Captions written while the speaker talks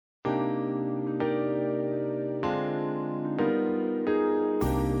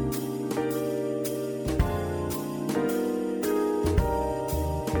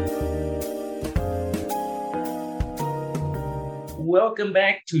Welcome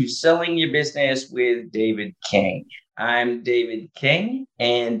back to Selling Your Business with David King. I'm David King,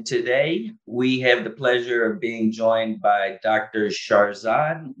 and today we have the pleasure of being joined by Dr.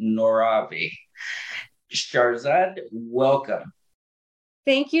 Shahrzad Noravi. Shahrzad, welcome.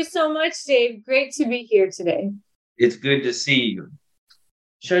 Thank you so much, Dave. Great to be here today. It's good to see you.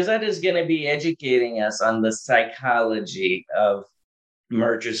 Shahrzad is going to be educating us on the psychology of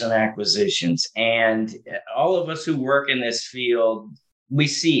mergers and acquisitions. And all of us who work in this field, we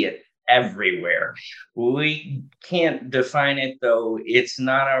see it everywhere. We can't define it, though. It's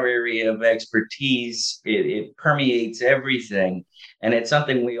not our area of expertise. It permeates everything. And it's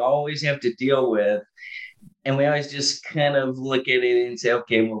something we always have to deal with. And we always just kind of look at it and say,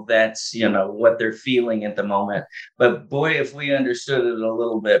 okay, well, that's, what they're feeling at the moment. But boy, if we understood it a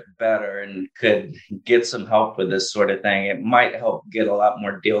little bit better and could get some help with this sort of thing, it might help get a lot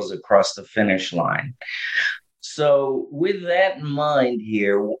more deals across the finish line. So with that in mind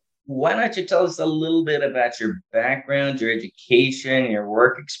here, why don't you tell us a little bit about your background, your education, your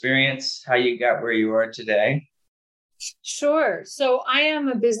work experience, how you got where you are today? Sure. So I am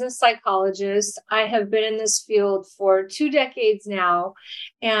a business psychologist. I have been in this field for 2 decades now,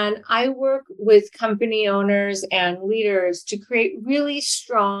 and I work with company owners and leaders to create really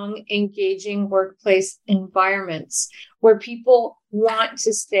strong, engaging workplace environments where people want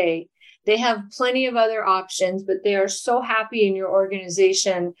to stay. They have plenty of other options, but they are so happy in your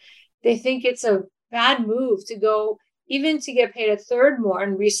organization. They think it's a bad move to go, even to get paid a third more,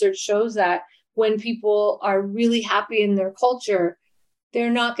 and research shows that. When people are really happy in their culture,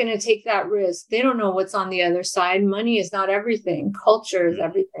 they're not going to take that risk. They don't know what's on the other side. Money is not everything. Culture is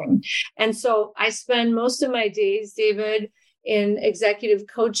everything. And so I spend most of my days, David, in executive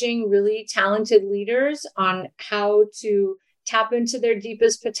coaching really talented leaders on how to tap into their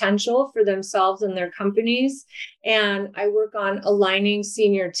deepest potential for themselves and their companies. And I work on aligning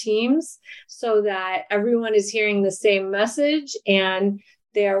senior teams so that everyone is hearing the same message and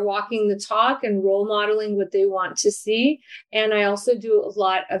they are walking the talk and role modeling what they want to see. And I also do a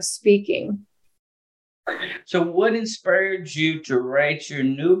lot of speaking. So what inspired you to write your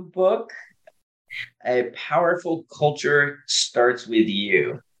new book, A Powerful Culture Starts With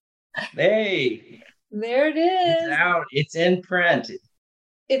You? Hey, there it is. It's out. It's in print.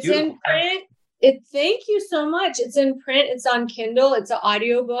 It's in print. Thank you so much. It's in print. It's on Kindle. It's an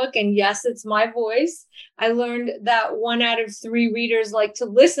audiobook. And yes, it's my voice. I learned that 1 out of 3 readers like to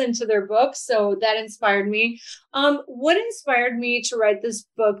listen to their books. So that inspired me. What inspired me to write this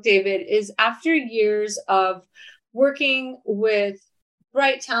book, David, is after years of working with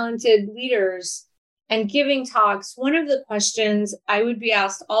bright, talented leaders and giving talks, one of the questions I would be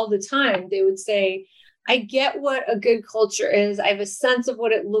asked all the time, they would say, I get what a good culture is. I have a sense of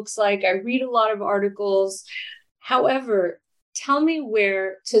what it looks like. I read a lot of articles. However, tell me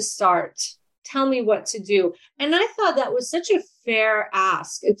where to start. Tell me what to do. And I thought that was such a fair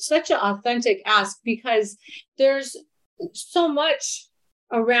ask. It's such an authentic ask because there's so much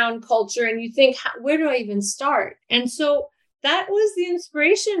around culture and you think, where do I even start? And so that was the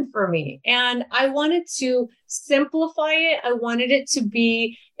inspiration for me. And I wanted to simplify it. I wanted it to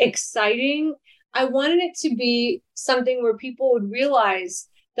be exciting. I wanted it to be something where people would realize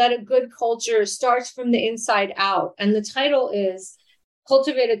that a good culture starts from the inside out. And the title is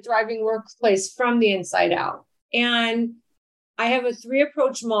Cultivate a Thriving Workplace from the Inside Out. And I have a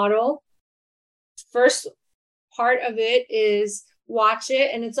 3-approach model. First part of it is watch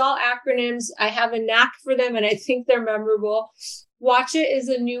it. And it's all acronyms. I have a knack for them and I think they're memorable. Watch it is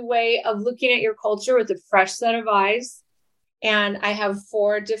a new way of looking at your culture with a fresh set of eyes. And I have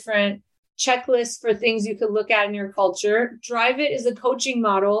 4 different checklists for things you could look at in your culture. Drive It is a coaching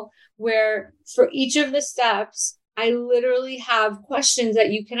model where for each of the steps, I literally have questions that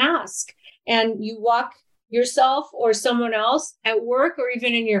you can ask. And you walk yourself or someone else at work or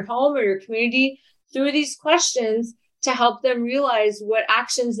even in your home or your community through these questions to help them realize what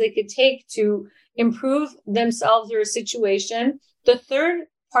actions they could take to improve themselves or a situation. The third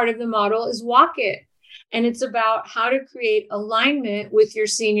part of the model is Walk It. And it's about how to create alignment with your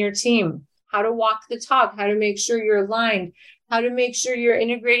senior team, how to walk the talk, how to make sure you're aligned, how to make sure you're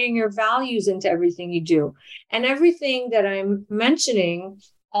integrating your values into everything you do. And everything that I'm mentioning,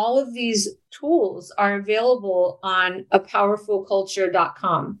 all of these tools are available on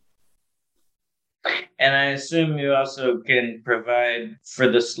apowerfulculture.com. And I assume you also can provide, for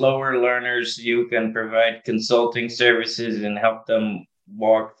the slower learners, you can provide consulting services and help them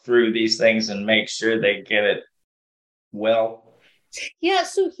walk through these things and make sure they get it well. Yeah.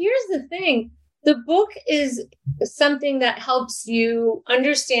 So here's the thing. The book is something that helps you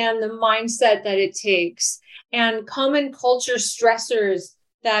understand the mindset that it takes and common culture stressors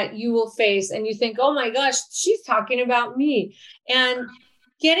that you will face. And you think, oh my gosh, she's talking about me. And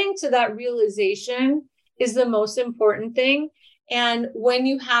getting to that realization is the most important thing. And when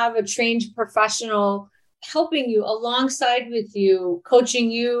you have a trained professional helping you alongside with you, coaching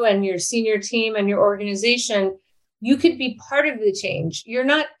you and your senior team and your organization, you could be part of the change. You're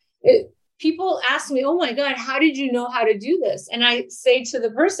not, people ask me, oh my God, how did you know how to do this? And I say to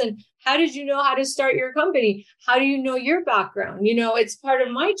the person, how did you know how to start your company? How do you know your background? You know, it's part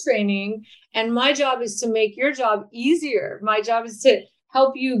of my training, and my job is to make your job easier. My job is to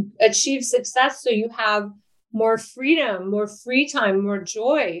help you achieve success so you have more freedom, more free time, more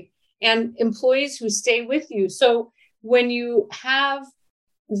joy, and employees who stay with you. So when you have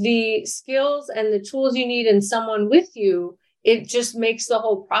the skills and the tools you need and someone with you, it just makes the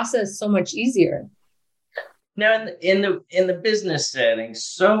whole process so much easier. Now, in the business setting,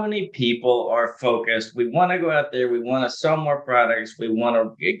 so many people are focused. We want to go out there. We want to sell more products. We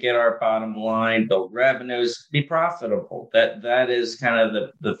want to get our bottom line, build revenues, be profitable. That is kind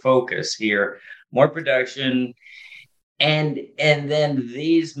of the focus here. More production, and then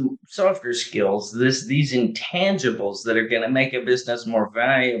these softer skills, these intangibles that are going to make a business more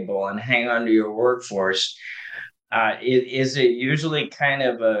valuable and hang on to your workforce. Is it usually kind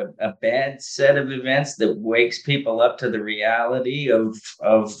of a bad set of events that wakes people up to the reality of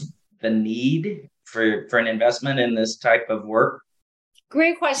the need for an investment in this type of work?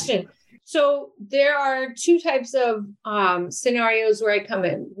 Great question. So there are two types of scenarios where I come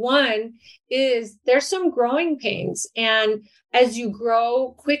in. One is there's some growing pains. And as you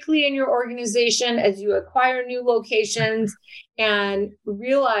grow quickly in your organization, as you acquire new locations and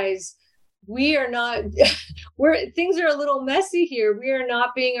realize we are not, things are a little messy here. We are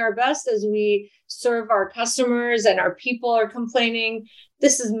not being our best as we serve our customers, and our people are complaining.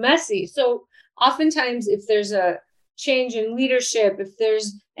 This is messy. So oftentimes if there's a change in leadership, if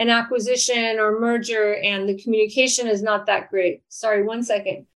there's an acquisition or merger and the communication is not that great. Sorry, 1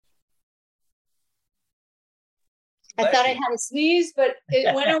 second. I thought I had a sneeze, but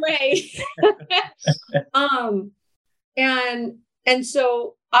it went away. And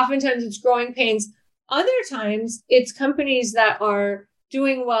so oftentimes it's growing pains. Other times it's companies that are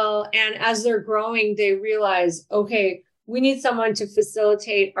doing well, and as they're growing, they realize, okay, we need someone to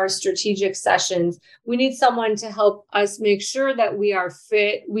facilitate our strategic sessions. We need someone to help us make sure that we are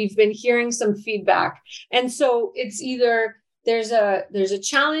fit. We've been hearing some feedback. And so it's either there's a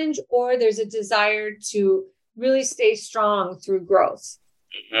challenge or there's a desire to really stay strong through growth.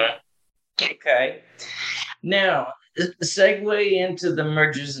 Mm-hmm. Okay. Now, segue into the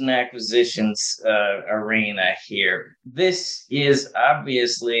mergers and acquisitions arena here. This is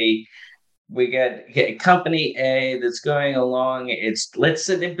obviously, we got company A that's going along. Let's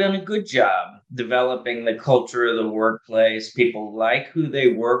say they've done a good job developing the culture of the workplace. People like who they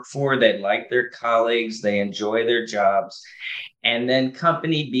work for. They like their colleagues. They enjoy their jobs. And then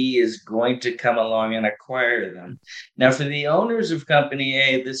company B is going to come along and acquire them. Now, for the owners of company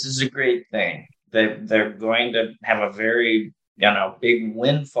A, this is a great thing. They're going to have a very, big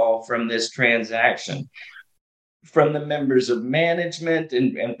windfall from this transaction. From the members of management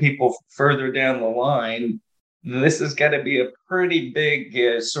and people further down the line, this is going to be a pretty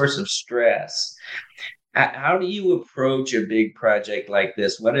big source of stress. How do you approach a big project like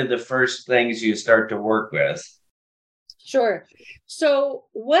this? What are the first things you start to work with? Sure. So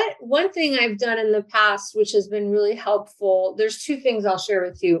one thing I've done in the past, which has been really helpful, there's two things I'll share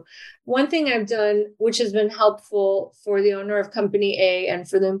with you. One thing I've done, which has been helpful for the owner of company A and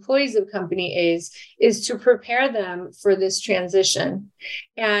for the employees of company A's, is to prepare them for this transition.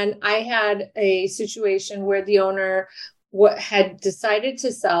 And I had a situation where the owner had decided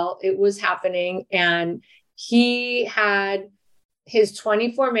to sell. It was happening, and he had his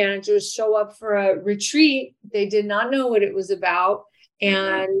 24 managers show up for a retreat. They did not know what it was about.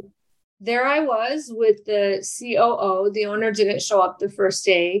 And there I was with the COO. The owner didn't show up the first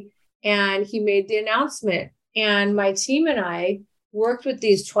day, and he made the announcement. And my team and I worked with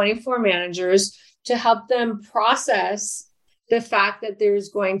these 24 managers to help them process the fact that there's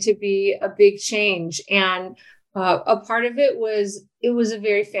going to be a big change. And a part of it was a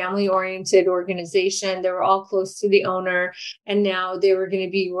very family-oriented organization. They were all close to the owner, and now they were going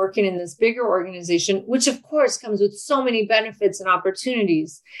to be working in this bigger organization, which of course comes with so many benefits and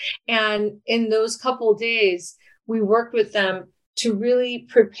opportunities. And in those couple of days, we worked with them to really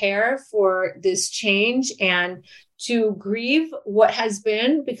prepare for this change and to grieve what has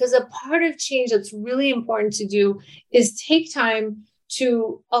been, because a part of change that's really important to do is take time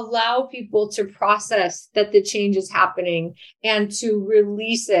to allow people to process that the change is happening and to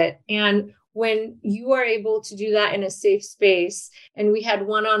release it. And when you are able to do that in a safe space, and we had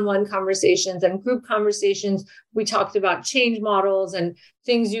one-on-one conversations and group conversations, we talked about change models and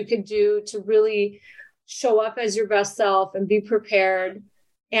things you could do to really show up as your best self and be prepared,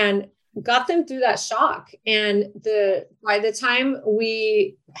 and got them through that shock. And by the time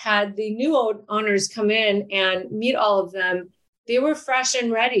we had the new owners come in and meet all of them, they were fresh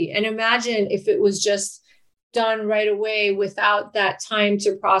and ready. And imagine if it was just done right away without that time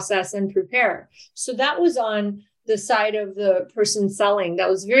to process and prepare. So that was on the side of the person selling. That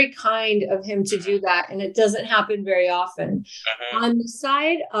was very kind of him to do that. And it doesn't happen very often. On the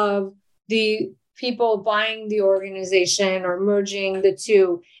side of the people buying the organization or merging the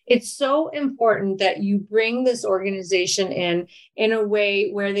two, it's so important that you bring this organization in a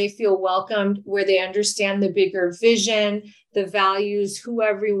way where they feel welcomed, where they understand the bigger vision, the values, who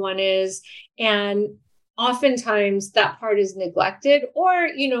everyone is. And oftentimes that part is neglected. Or,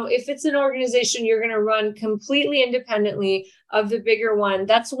 if it's an organization you're going to run completely independently of the bigger one,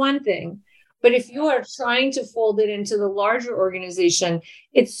 that's one thing. But if you are trying to fold it into the larger organization,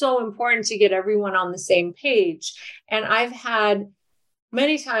 it's so important to get everyone on the same page. And I've had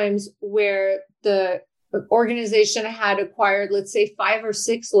many times where the organization had acquired, let's say, 5 or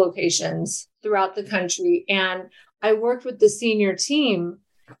 6 locations throughout the country. And I worked with the senior team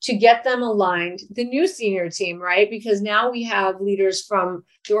to get them aligned, the new senior team, right? Because now we have leaders from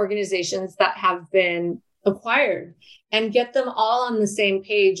the organizations that have been acquired, and get them all on the same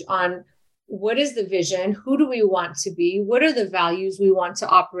page on what is the vision, who do we want to be, what are the values we want to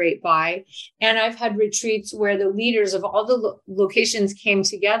operate by. And I've had retreats where the leaders of all the locations came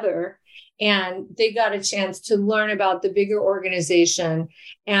together and they got a chance to learn about the bigger organization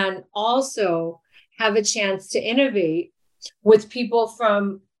and also have a chance to innovate with people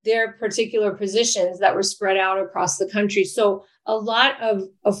from their particular positions that were spread out across the country. So a lot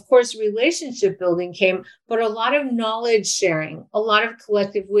of course, relationship building came, but a lot of knowledge sharing, a lot of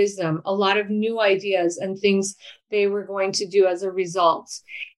collective wisdom, a lot of new ideas and things they were going to do as a result.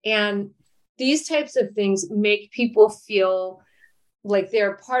 And these types of things make people feel like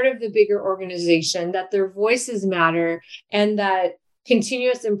they're part of the bigger organization, that their voices matter, and that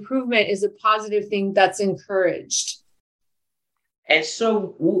continuous improvement is a positive thing that's encouraged. And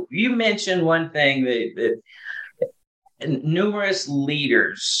so you mentioned one thing that numerous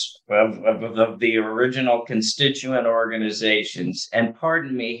leaders of the original constituent organizations, and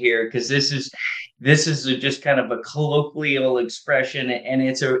pardon me here, because this is just kind of a colloquial expression, and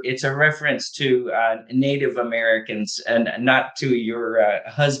it's a reference to Native Americans and not to your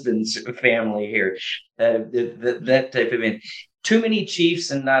husband's family here, that type of thing. Too many chiefs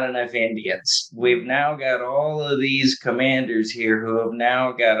and not enough Indians. We've now got all of these commanders here who have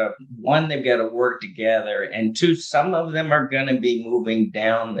now they've got to work together, and 2, some of them are going to be moving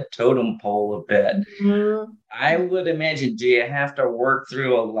down the totem pole a bit. Mm-hmm. I would imagine, do you have to work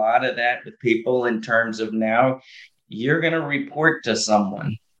through a lot of that with people in terms of now you're going to report to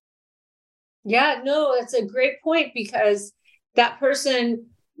someone? Yeah, no, that's a great point, because that person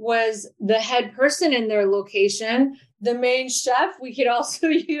was the head person in their location, the main chef. We could also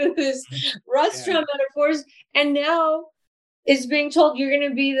use restaurant metaphors. And now is being told you're going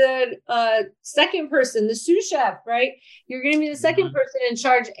to be the second person, the sous chef, right? You're going to be the second person in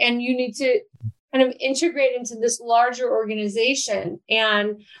charge, and you need to kind of integrate into this larger organization.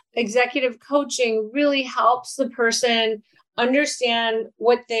 And executive coaching really helps the person understand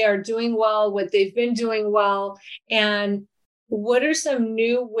what they are doing well, what they've been doing well, and what are some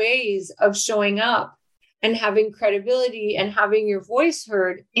new ways of showing up and having credibility and having your voice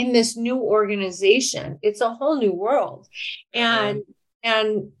heard in this new organization. It's a whole new world. And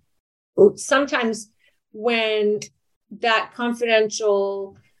sometimes when that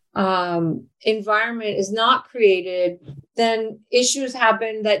confidential environment is not created, then issues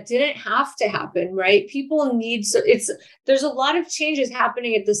happen that didn't have to happen, right? People need, there's a lot of changes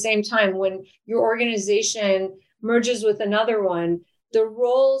happening at the same time. When your organization merges with another one, the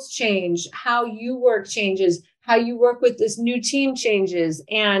roles change, how you work changes, how you work with this new team changes.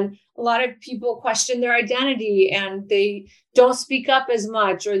 And a lot of people question their identity and they don't speak up as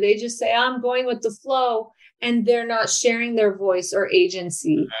much, or they just say, I'm going with the flow, and they're not sharing their voice or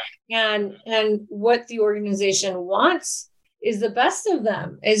agency. And what the organization wants is the best of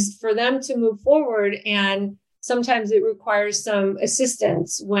them, is for them to move forward. And sometimes it requires some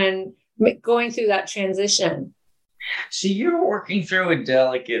assistance when going through that transition. So you're working through a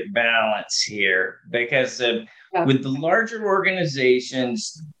delicate balance here, because with the larger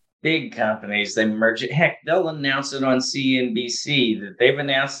organizations, big companies, they merge it. Heck, they'll announce it on CNBC that they've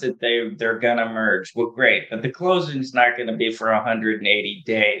announced that they're going to merge. Well, great, but the closing's not going to be for 180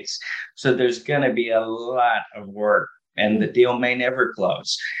 days. So there's going to be a lot of work and the deal may never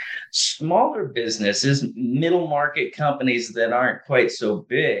close. Smaller businesses, middle market companies that aren't quite so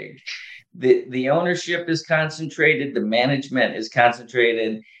big, the ownership is concentrated, the management is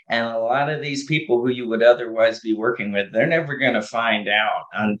concentrated, and a lot of these people who you would otherwise be working with, they're never going to find out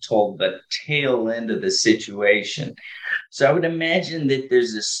until the tail end of the situation. So I would imagine that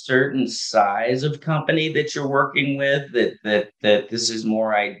there's a certain size of company that you're working with that this is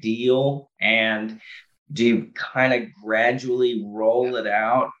more ideal. And do you kind of gradually roll it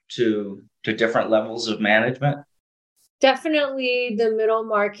out to different levels of management? Definitely the middle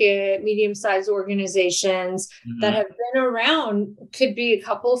market, medium-sized organizations that have been around could be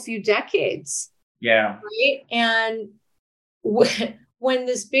a few decades. Yeah. Right. And when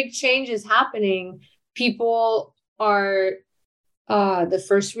this big change is happening, people are, the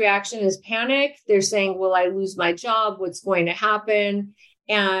first reaction is panic. They're saying, will I lose my job? What's going to happen?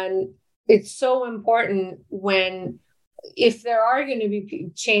 And it's so important if there are going to be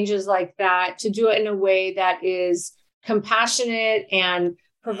changes like that, to do it in a way that is compassionate and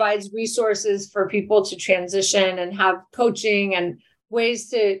provides resources for people to transition and have coaching and ways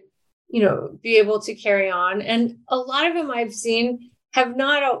to, be able to carry on. And a lot of them I've seen have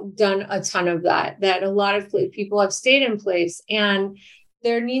not done a ton of that a lot of people have stayed in place. And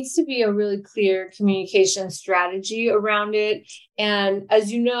there needs to be a really clear communication strategy around it. And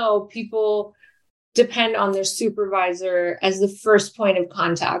as you know, people depend on their supervisor as the first point of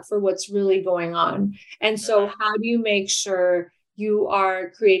contact for what's really going on. And so how do you make sure you are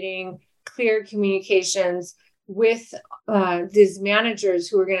creating clear communications with these managers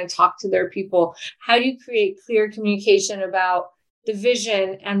who are going to talk to their people? How do you create clear communication about the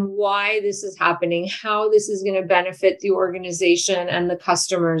vision and why this is happening, how this is going to benefit the organization and the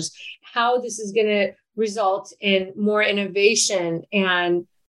customers, how this is going to result in more innovation and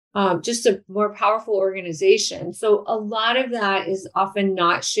just a more powerful organization. So a lot of that is often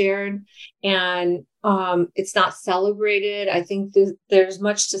not shared and it's not celebrated. I think there's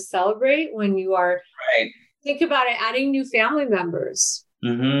much to celebrate when you are, right. Think about it, adding new family members.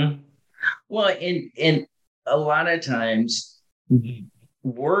 Mm-hmm. Well, in a lot of times,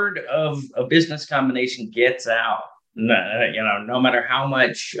 word of a business combination gets out. No matter how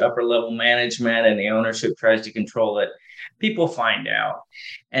much upper level management and the ownership tries to control it, people find out.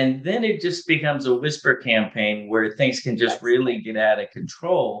 And then it just becomes a whisper campaign where things can just really get out of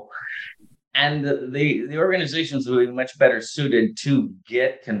control. And the organizations will be much better suited to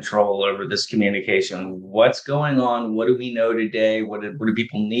get control over this communication. What's going on? What do we know today? What do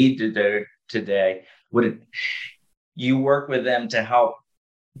people need to do today? You work with them to help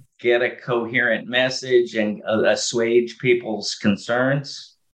get a coherent message and assuage people's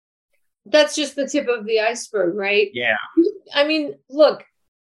concerns? That's just the tip of the iceberg, right? Yeah. I mean, look,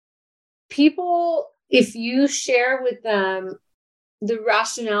 people, if you share with them the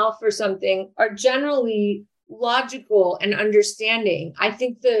rationale for something, are generally logical and understanding. I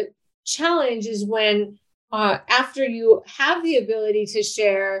think the challenge is when, after you have the ability to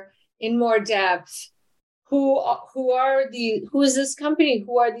share in more depth, who is this company?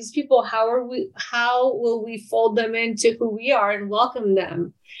 Who are these people? How will we fold them into who we are and welcome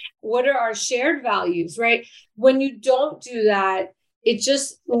them? What are our shared values, right? When you don't do that, it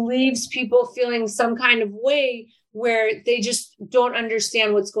just leaves people feeling some kind of way where they just don't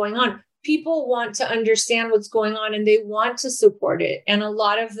understand what's going on. People want to understand what's going on and they want to support it. And a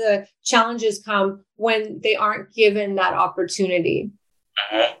lot of the challenges come when they aren't given that opportunity.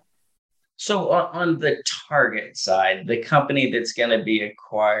 Uh-huh. So on the target side, the company that's going to be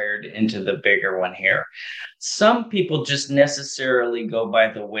acquired into the bigger one here, some people just necessarily go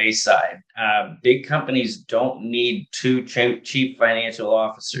by the wayside. Big companies don't need two chief financial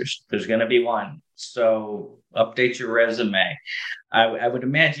officers. There's going to be one. So update your resume. I would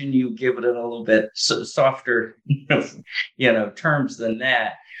imagine you give it a little bit softer, terms than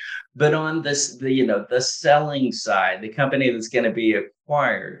that. But on this, the selling side, the company that's going to be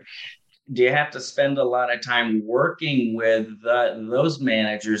acquired, do you have to spend a lot of time working with those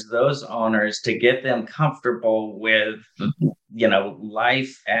managers, those owners, to get them comfortable with,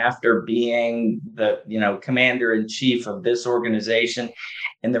 life after being the, commander in chief of this organization?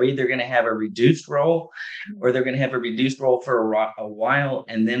 And they're either going to have a reduced role or they're going to have a reduced role for a while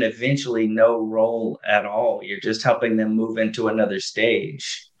and then eventually no role at all. You're just helping them move into another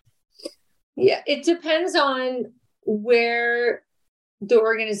stage. Yeah, it depends on where the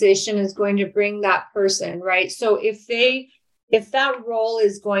organization is going to bring that person, right? So if if that role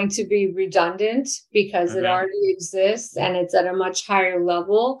is going to be redundant because it already exists and it's at a much higher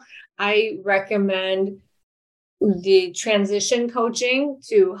level, I recommend the transition coaching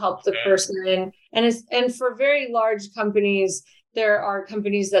to help the person. And for very large companies, there are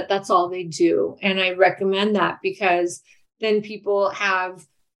companies that's all they do. And I recommend that because then people have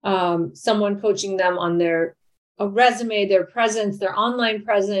someone coaching them on their resume, their presence, their online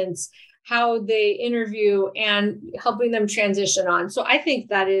presence, how they interview, and helping them transition on. So I think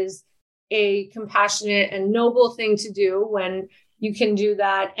that is a compassionate and noble thing to do when you can do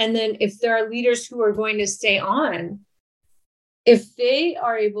that. And then if there are leaders who are going to stay on, if they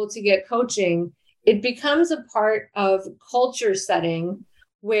are able to get coaching, it becomes a part of culture setting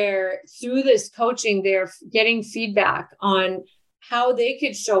where through this coaching, they're getting feedback on how they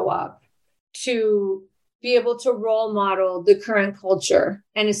could show up to be able to role model the current culture.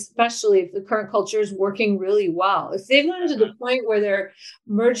 And especially if the current culture is working really well. If they've gotten to the point where they're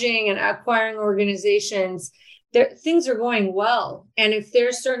merging and acquiring organizations, things are going well. And if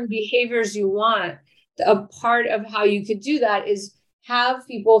there's certain behaviors you want, a part of how you could do that is have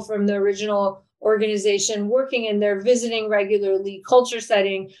people from the original organization working in there, visiting regularly, culture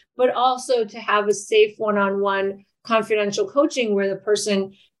setting, but also to have a safe one-on-one confidential coaching where the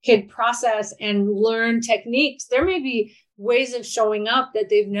person could process and learn techniques. There may be ways of showing up that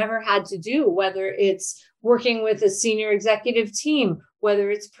they've never had to do, whether it's working with a senior executive team, whether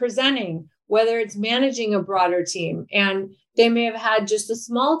it's presenting, whether it's managing a broader team. And they may have had just a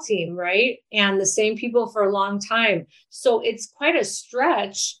small team, right? And the same people for a long time. So it's quite a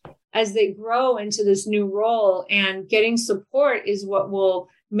stretch as they grow into this new role, and getting support is what will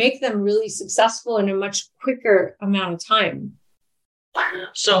make them really successful in a much quicker amount of time.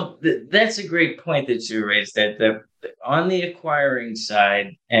 So that's a great point that you raised, that on the acquiring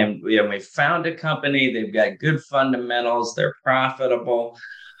side, and we found a company, they've got good fundamentals, they're profitable,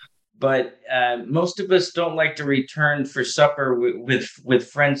 but most of us don't like to return for supper with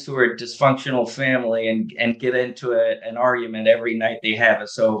friends who are a dysfunctional family and get into an argument every night they have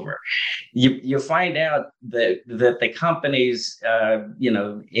us over. You find out that the company's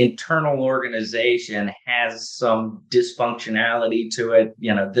internal organization has some dysfunctionality to it.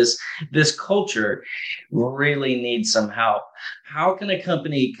 This culture really needs some help. How can a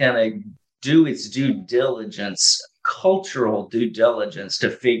company kind of do its due diligence, cultural due diligence, to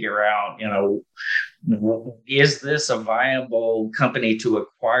figure out, is this a viable company to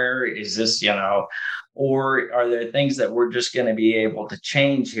acquire? Is this, or are there things that we're just going to be able to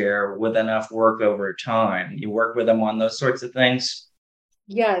change here with enough work over time? You work with them on those sorts of things?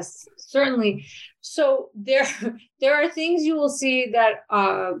 Yes, certainly. So there are things you will see that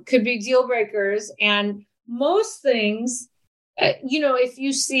could be deal breakers, and most things, if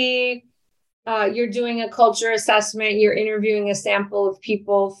you see you're doing a culture assessment, you're interviewing a sample of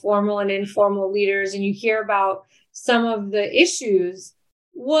people, formal and informal leaders, and you hear about some of the issues.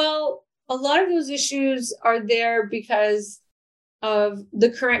 Well, a lot of those issues are there because of the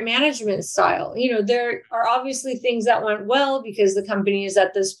current management style. There are obviously things that went well because the company is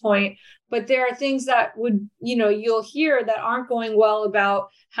at this point, but there are things that would, you'll hear that aren't going well about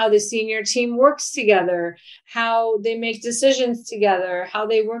how the senior team works together, how they make decisions together, how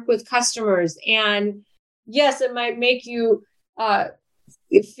they work with customers. And yes, it might make you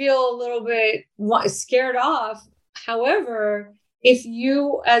feel a little bit scared off. However, if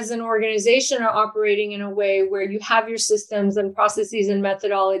you as an organization are operating in a way where you have your systems and processes and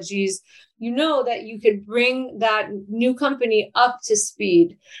methodologies, you know that you could bring that new company up to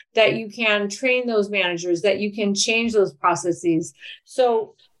speed, that you can train those managers, that you can change those processes.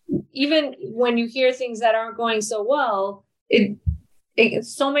 So even when you hear things that aren't going so well,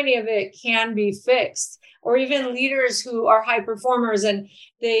 so many of it can be fixed. Or even leaders who are high performers and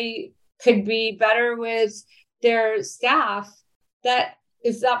they could be better with their staff, that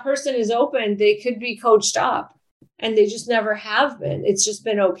if that person is open, they could be coached up, and they just never have been. It's just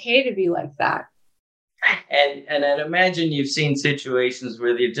been okay to be like that. And I'd imagine you've seen situations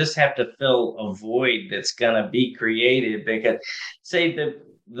where you just have to fill a void that's going to be created, because say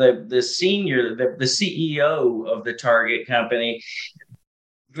the senior, the CEO of the target company,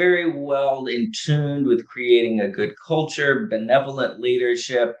 very well in tune with creating a good culture, benevolent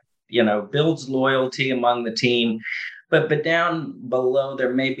leadership, builds loyalty among the team. But down below,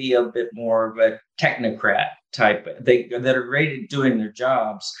 there may be a bit more of a technocrat type that are great at doing their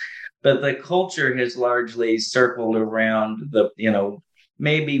jobs. But the culture has largely circled around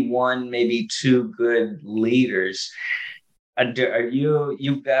maybe one, maybe two good leaders.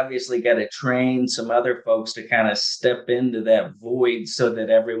 You've obviously got to train some other folks to kind of step into that void so that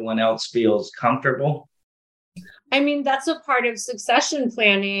everyone else feels comfortable? I mean, that's a part of succession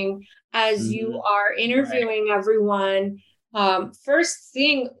planning as you are interviewing everyone. First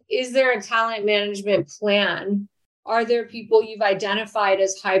thing, is there a talent management plan? Are there people you've identified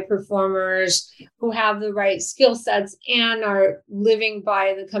as high performers who have the right skill sets and are living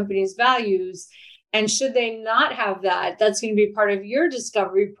by the company's values? And should they not have that, that's going to be part of your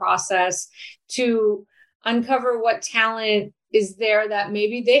discovery process to uncover what talent is there that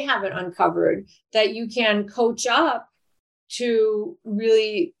maybe they haven't uncovered, that you can coach up to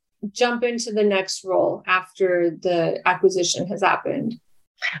really jump into the next role after the acquisition has happened.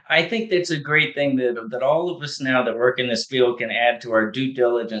 I think that's a great thing that all of us now that work in this field can add to our due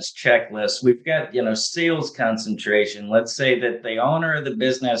diligence checklist. We've got, sales concentration. Let's say that the owner of the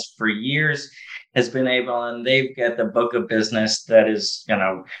business for years has been able, and they've got the book of business that is,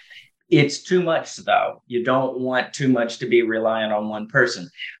 it's too much though. You don't want too much to be reliant on one person.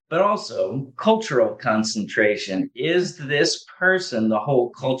 But also cultural concentration. Is this person the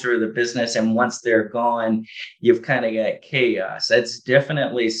whole culture of the business? And once they're gone, you've kind of got chaos. That's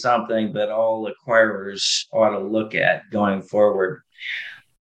definitely something that all acquirers ought to look at going forward.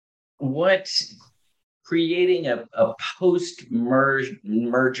 Creating a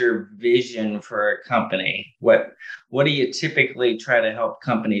post-merger vision for a company, what do you typically try to help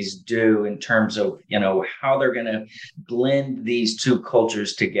companies do in terms of, how they're going to blend these two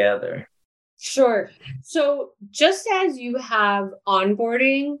cultures together? Sure. So just as you have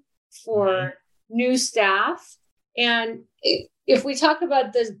onboarding for new staff, and if we talk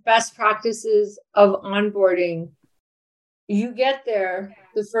about the best practices of onboarding, you get there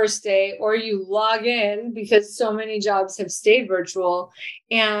the first day or you log in because so many jobs have stayed virtual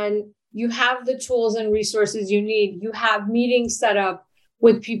and you have the tools and resources you need. You have meetings set up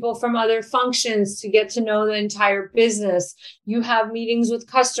with people from other functions to get to know the entire business. You have meetings with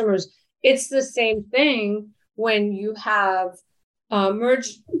customers. It's the same thing when you have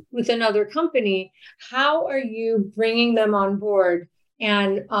merged with another company. How are you bringing them on board?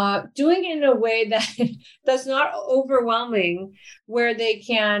 And doing it in a way that's not overwhelming, where they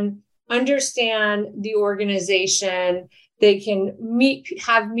can understand the organization, they can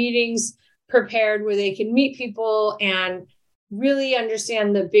have meetings prepared where they can meet people and really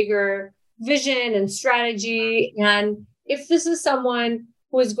understand the bigger vision and strategy. And if this is someone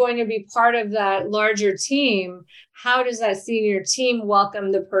who is going to be part of that larger team, how does that senior team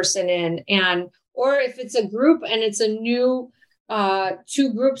welcome the person in? Or if it's a group and it's a new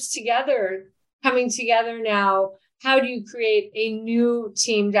two groups coming together now, how do you create a new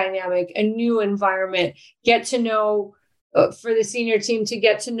team dynamic, a new environment, get to know for the senior team to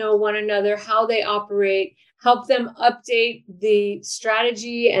get to know one another, how they operate, help them update the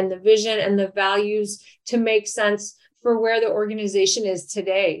strategy and the vision and the values to make sense for where the organization is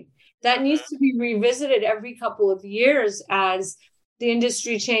today. That needs to be revisited every couple of years as the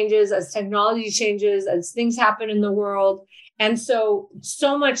industry changes, as technology changes, as things happen in the world. And so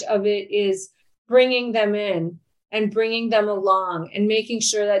much of it is bringing them in and bringing them along and making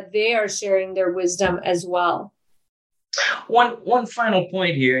sure that they are sharing their wisdom as well. One final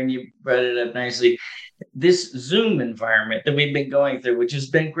point here, and you brought it up nicely. This Zoom environment that we've been going through, which has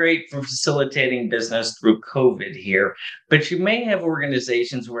been great for facilitating business through COVID here, but you may have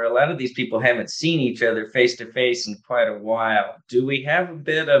organizations where a lot of these people haven't seen each other face to face in quite a while. Do we have a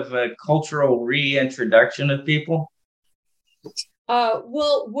bit of a cultural reintroduction of people?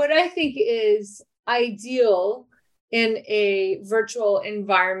 Well, what I think is ideal in a virtual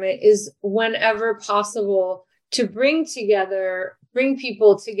environment is whenever possible to bring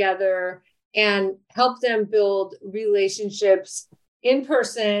people together and help them build relationships in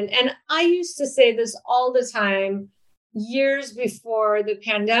person. And I used to say this all the time, years before the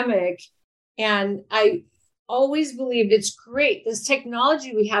pandemic. And I always believed it's great. This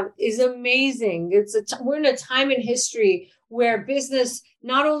technology we have is amazing. We're in a time in history where business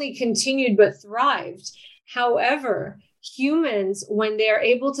not only continued, but thrived. However, humans, when they are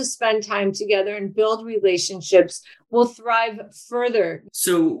able to spend time together and build relationships, will thrive further.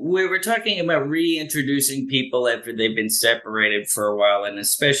 So we were talking about reintroducing people after they've been separated for a while, and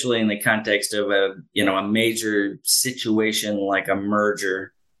especially in the context of a major situation like a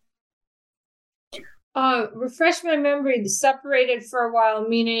merger. Refresh my memory. Separated for a while,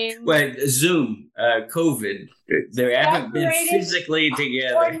 meaning? Well, Zoom, COVID. They haven't been physically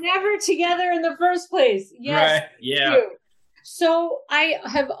together. Or never together in the first place. Yes. Right. Yeah. True. So I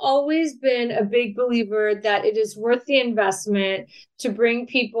have always been a big believer that it is worth the investment to bring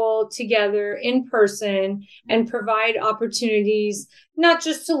people together in person and provide opportunities, not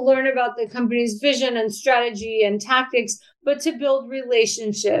just to learn about the company's vision and strategy and tactics, but to build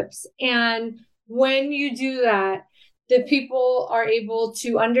relationships. And when you do that, the people are able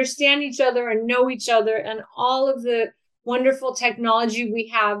to understand each other and know each other, and all of the wonderful technology we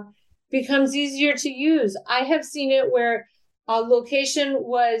have becomes easier to use. I have seen it where a location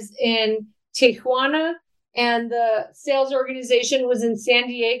was in Tijuana and the sales organization was in San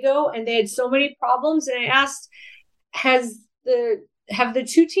Diego, and they had so many problems. And I asked, have the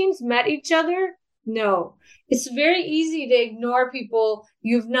two teams met each other? No. It's very easy to ignore people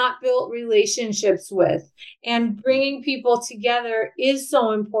you've not built relationships with. And bringing people together is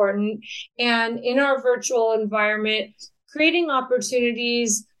so important. And in our virtual environment, creating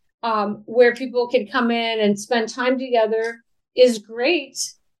opportunities where people can come in and spend time together is great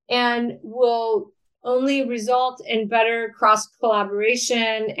and will only result in better cross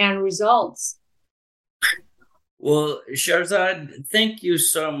collaboration and results. Well, Shahrzad, thank you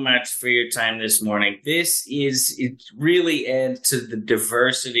so much for your time this morning. It really adds to the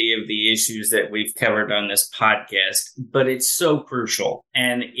diversity of the issues that we've covered on this podcast, but it's so crucial.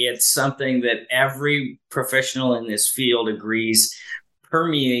 And it's something that every professional in this field agrees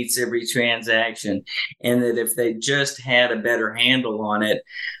permeates every transaction. And that if they just had a better handle on it,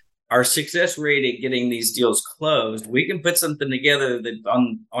 our success rate at getting these deals closed, we can put something together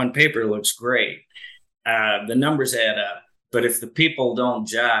that on paper looks great. The numbers add up, but if the people don't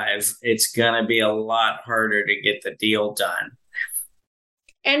jive, it's going to be a lot harder to get the deal done.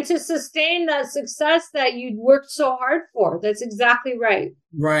 And to sustain that success that you'd worked so hard for. That's exactly right.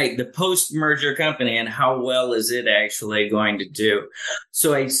 Right. The post-merger company, and how well is it actually going to do?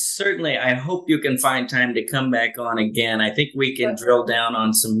 So I hope you can find time to come back on again. I think we can drill down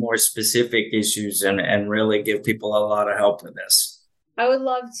on some more specific issues and really give people a lot of help with this. I would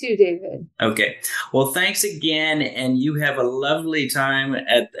love to, David. Okay. Well, thanks again. And you have a lovely time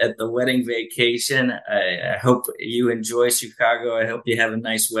at the wedding vacation. I hope you enjoy Chicago. I hope you have a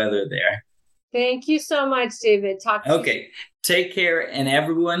nice weather there. Thank you so much, David. Talk to you. Okay. Take care. And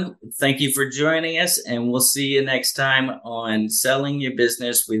everyone, thank you for joining us. And we'll see you next time on Selling Your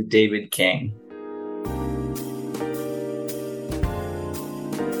Business with David King.